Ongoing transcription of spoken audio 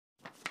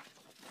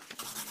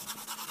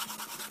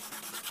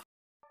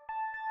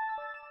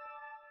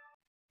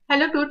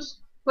Hello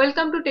Toots,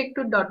 welcome to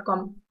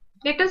TechToot.com.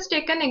 Let us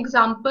take an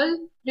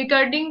example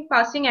regarding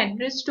passing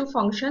address to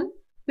function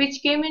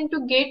which came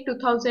into GATE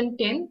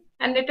 2010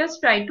 and let us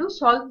try to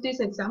solve this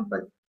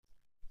example.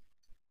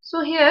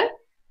 So here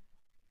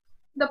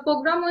the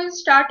program will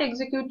start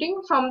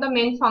executing from the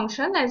main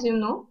function as you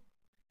know.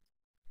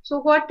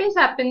 So what is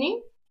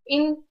happening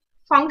in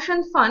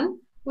function fun,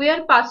 we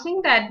are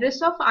passing the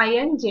address of I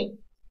and j.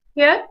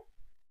 Here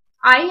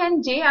I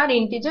and j are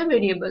integer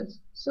variables.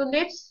 So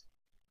let's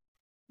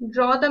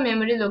draw the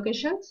memory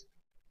locations.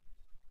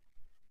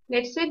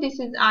 Let's say this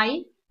is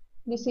I,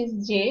 this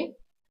is j.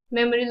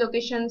 Memory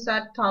locations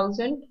are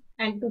 1000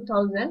 and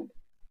 2000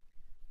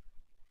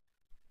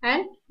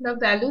 and the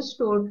values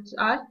stored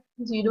are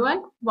 0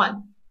 and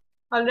 1.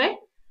 Alright.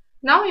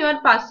 Now you are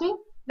passing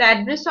the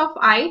address of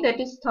I, that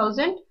is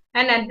 1000,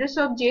 and address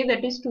of j,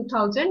 that is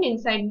 2000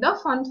 inside the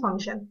fun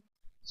function.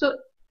 So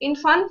in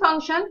fun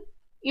function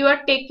you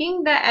are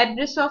taking the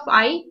address of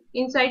I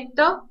inside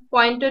the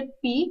pointer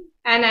p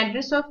and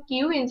address of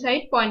q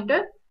inside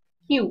pointer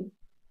q.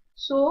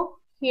 So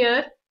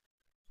here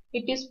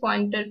it is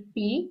pointer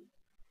p,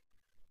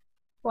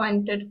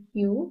 pointer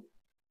q.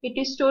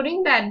 It is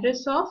storing the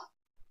address of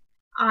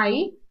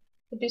I,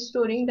 it is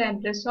storing the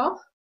address of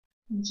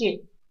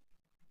j.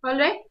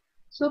 Alright.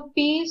 So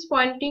p is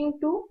pointing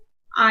to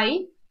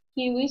I,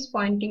 q is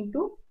pointing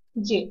to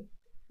j.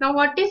 Now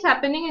what is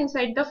happening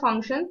inside the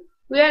function?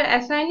 We are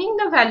assigning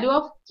the value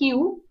of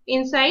q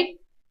inside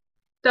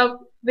the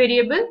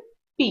variable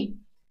p.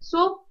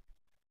 So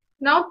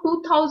now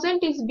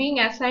 2000 is being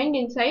assigned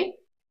inside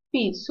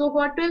p. So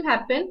what will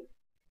happen?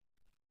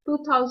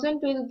 2000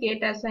 will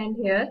get assigned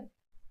here,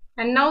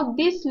 and now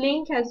this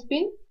link has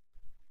been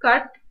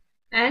cut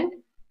and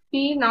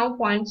p now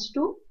points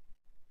to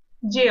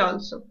j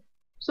also.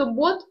 So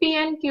both p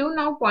and q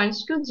now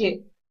points to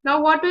j.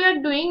 Now what we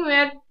are doing, we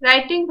are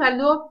writing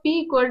value of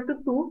p equal to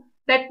 2.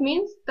 That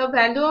means the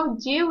value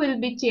of j will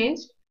be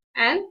changed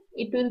and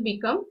it will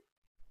become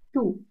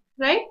 2,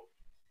 right?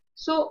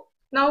 So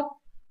now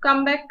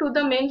come back to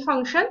the main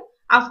function.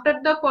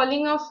 After the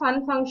calling of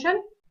fun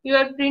function, you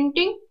are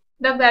printing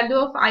the value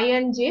of I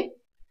and j.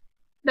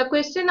 The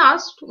question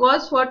asked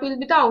was what will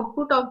be the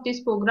output of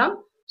this program.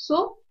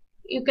 So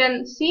you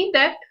can see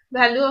that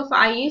value of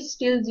I is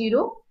still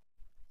 0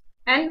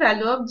 and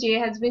value of j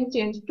has been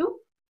changed to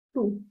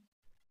 2.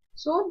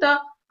 So the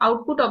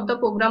output of the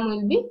program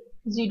will be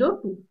 0,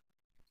 2.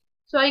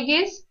 So I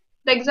guess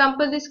the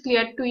example is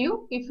clear to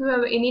you. If you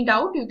have any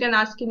doubt, you can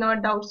ask in our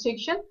doubt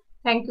section.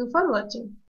 Thank you for watching.